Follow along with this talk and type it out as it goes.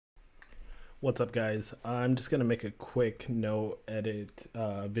What's up, guys? I'm just gonna make a quick no edit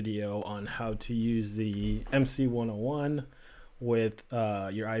video on how to use the MC101 with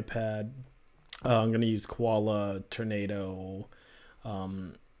your iPad. I'm gonna use Koala, Turnado,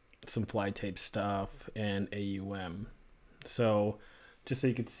 some FlyTape stuff, and AUM. So just so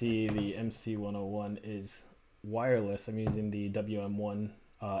you can see, the MC101 is wireless. I'm using the WM1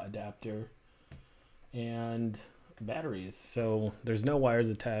 adapter and batteries, so there's no wires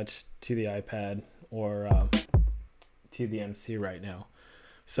attached to the iPad or to the MC right now.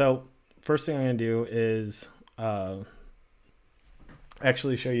 So first thing I'm going to do is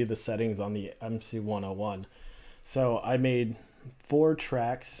actually show you the settings on the MC101. So I made 4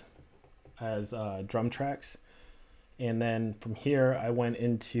 tracks as drum tracks, and then from here I went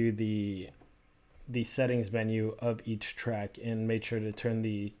into the settings menu of each track and made sure to turn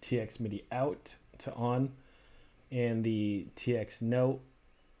the TX MIDI out to on, and the TX note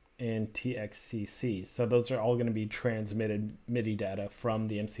and TXCC. So those are all going to be transmitted MIDI data from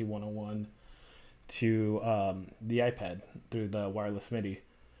the MC101 to the iPad through the wireless MIDI.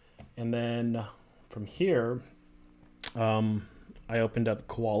 And then from here, I opened up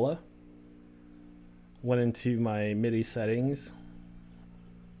Koala, went into my MIDI settings,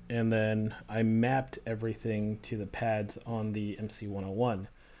 and then I mapped everything to the pads on the MC101.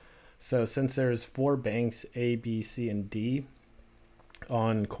 So since there's 4 banks, A, B, C, and D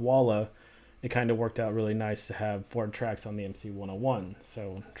on Koala, it kind of worked out really nice to have 4 tracks on the MC101.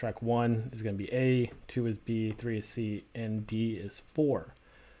 So track 1 is going to be A, 2 is B, 3 is C, and D is 4.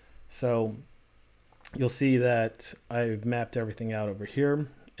 So you'll see that I've mapped everything out over here.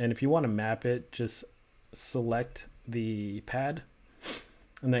 And if you want to map it, just select the pad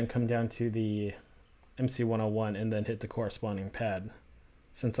and then come down to the MC101 and then hit the corresponding pad.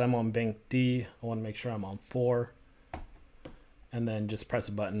 Since I'm on bank D, I want to make sure I'm on 4, and then just press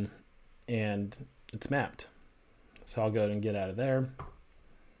a button and it's mapped. So I'll go ahead and get out of there.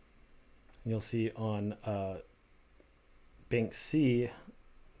 You'll see on bank C,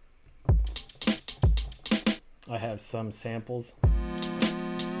 I have some samples.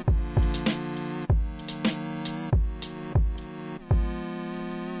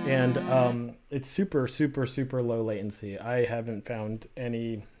 And it's super low latency. I haven't found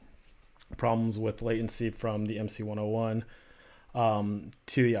any problems with latency from the MC101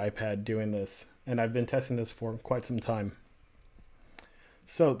 to the iPad doing this. And I've been testing this for quite some time.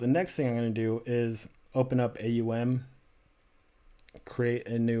 So the next thing I'm going to do is open up AUM, create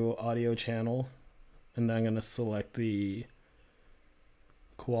a new audio channel, and then I'm going to select the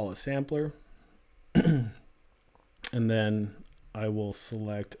Koala sampler. And then I will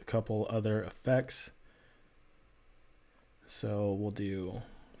select a couple other effects. So we'll do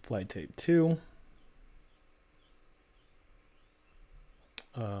FlyTape 2.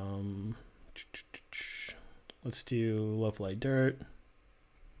 Let's do Lo-Fi Dirt.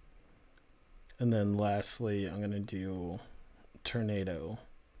 And then lastly, I'm going to do Turnado.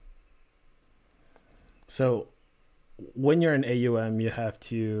 So when you're in AUM, you have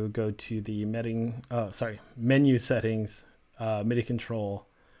to go to the menu settings, MIDI control,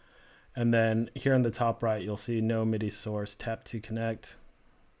 and then here on the top right you'll see no MIDI source, tap to connect,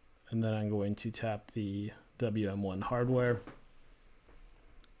 and then I'm going to tap the WM1 hardware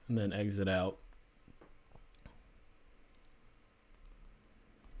and then exit out,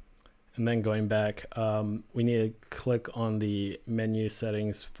 and then going back, we need to click on the menu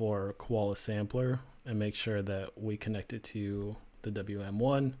settings for Koala sampler and make sure that we connect it to the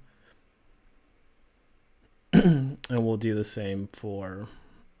WM1. And we'll do the same for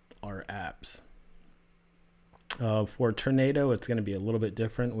our apps. For Turnado, it's going to be a little bit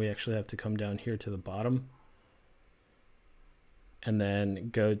different. We actually have to come down here to the bottom and then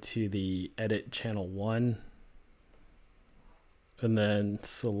go to the edit channel 1 and then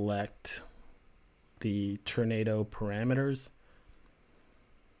select the Turnado parameters.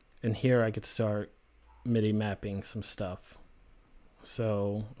 And here I could start MIDI mapping some stuff.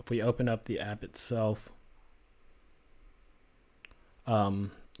 So if we open up the app itself,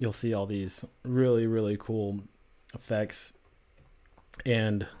 you'll see all these really cool effects,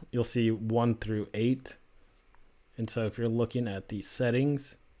 and you'll see 1 through 8. And so if you're looking at the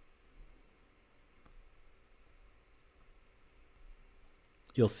settings,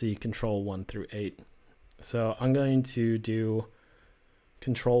 you'll see control 1 through 8. So I'm going to do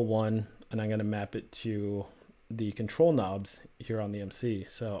control 1 and I'm going to map it to the control knobs here on the MC.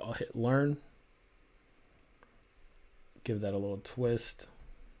 So I'll hit learn, give that a little twist,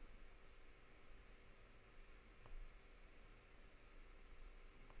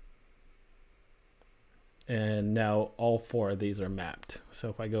 And now all 4 of these are mapped. So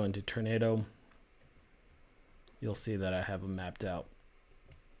if I go into Turnado, you'll see that I have them mapped out.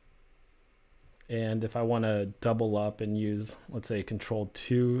 And if I want to double up and use, let's say, Control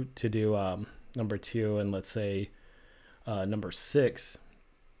 2 to do number 2 and let's say number 6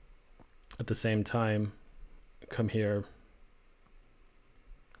 at the same time, come here,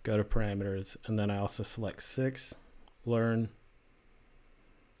 go to parameters, and then I also select 6, learn,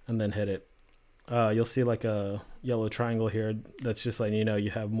 and then hit it. You'll see like a yellow triangle here. That's just letting you know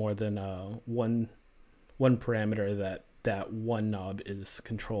you have more than one parameter that one knob is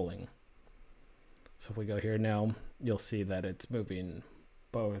controlling. So if we go here now, you'll see that it's moving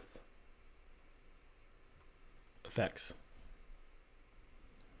both effects.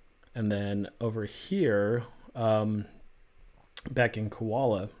 And then over here, back in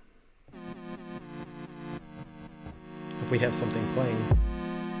Koala, if we have something playing,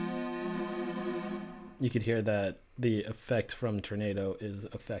 you could hear that the effect from Turnado is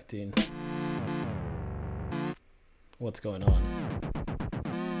affecting what's going on.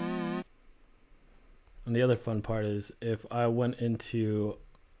 And the other fun part is if I went into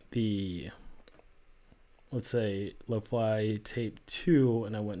the, let's say, FlyTape 2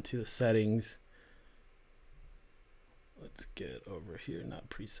 and I went to the settings, let's get over here, not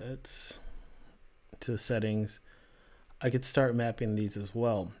presets, to the settings, I could start mapping these as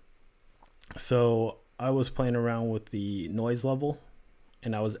well. So I was playing around with the noise level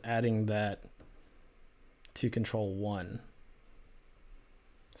and I was adding that to Control 1.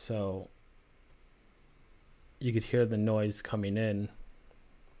 So you could hear the noise coming in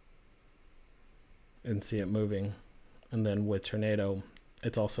and see it moving. And then with Turnado,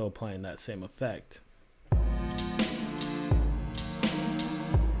 it's also applying that same effect.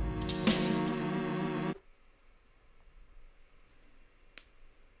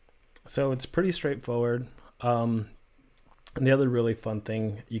 So it's pretty straightforward. And the other really fun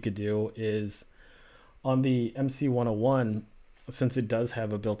thing you could do is on the MC101, since it does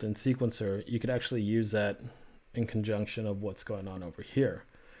have a built-in sequencer, you could actually use that in conjunction of what's going on over here.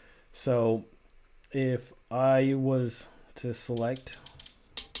 So if I was to select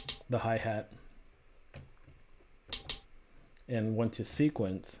the hi-hat and went to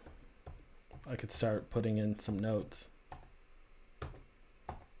sequence, I could start putting in some notes.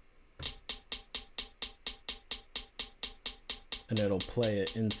 And it'll play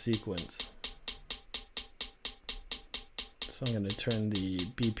it in sequence. So I'm going to turn the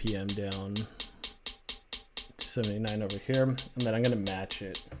BPM down to 79 over here, and then I'm going to match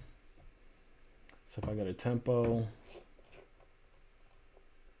it. So if I go to tempo,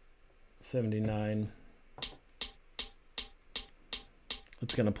 79,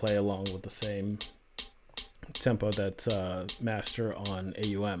 it's going to play along with the same tempo that's master on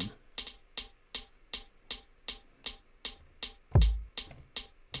AUM.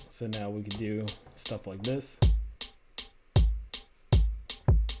 So now we can do stuff like this.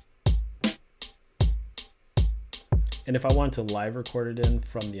 And if I want to live record it in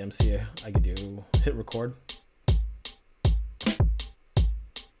from the MC, I could do hit record.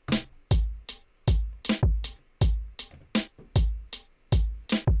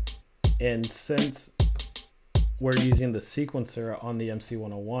 And since we're using the sequencer on the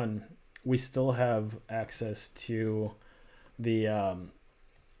MC101, we still have access to the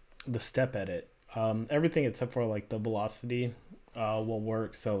step edit. Everything except for like the velocity will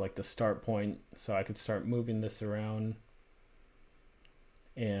work. So like the start point, so I could start moving this around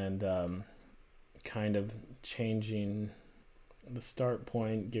and kind of changing the start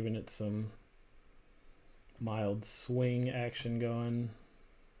point, giving it some mild swing action going.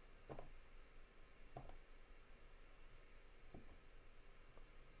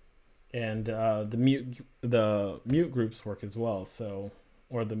 And the mute groups work as well. So,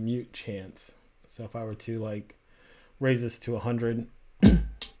 or the mute chants. So if I were to like raise this to 100,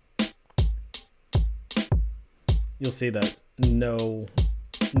 you'll see that no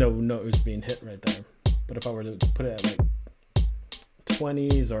note is being hit right there. But if I were to put it at like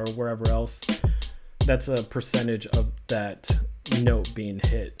 20s or wherever else, that's a percentage of that note being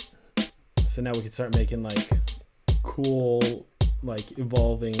hit. So now we can start making like cool, like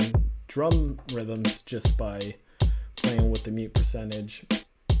evolving drum rhythms just by playing with the mute percentage,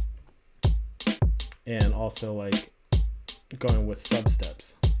 and also like going with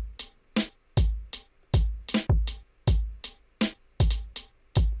substeps.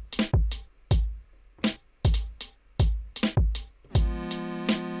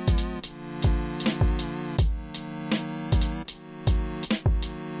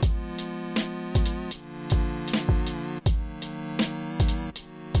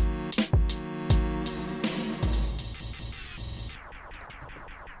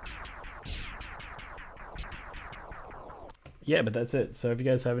 yeah, but that's it. So if you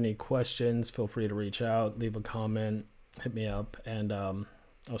guys have any questions, feel free to reach out, leave a comment, hit me up, and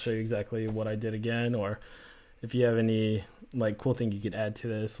I'll show you exactly what I did again. Or if you have any like cool thing you could add to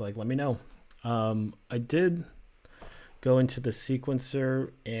this, like let me know. I did go into the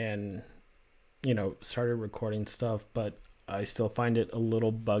sequencer and started recording stuff, but I still find it a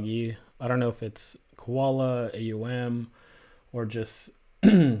little buggy. I don't know if it's Koala, AUM, or just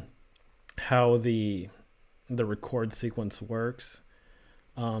how the record sequence works.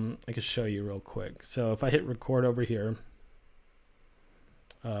 I can show you real quick. So if I hit record over here,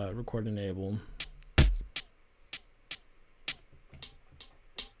 record enable,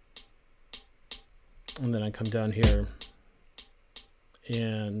 and then I come down here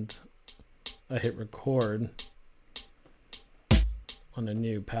and I hit record on a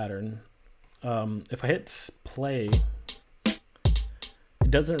new pattern. If I hit play, it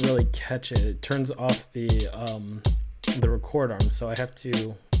doesn't really catch it. It turns off the record arm, so I have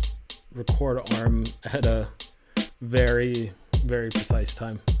to record arm at a very, very precise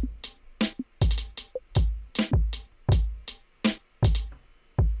time.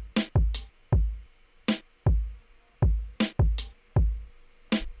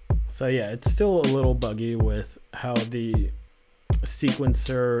 So yeah, it's still a little buggy with how the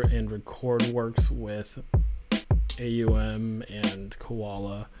sequencer and record works with AUM and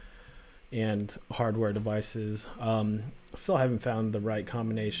Koala and hardware devices. Still haven't found the right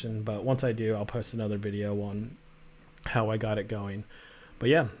combination, but once I do, I'll post another video on how I got it going. But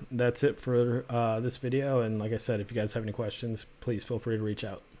yeah, that's it for this video. And like I said, if you guys have any questions, please feel free to reach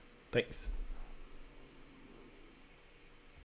out. Thanks.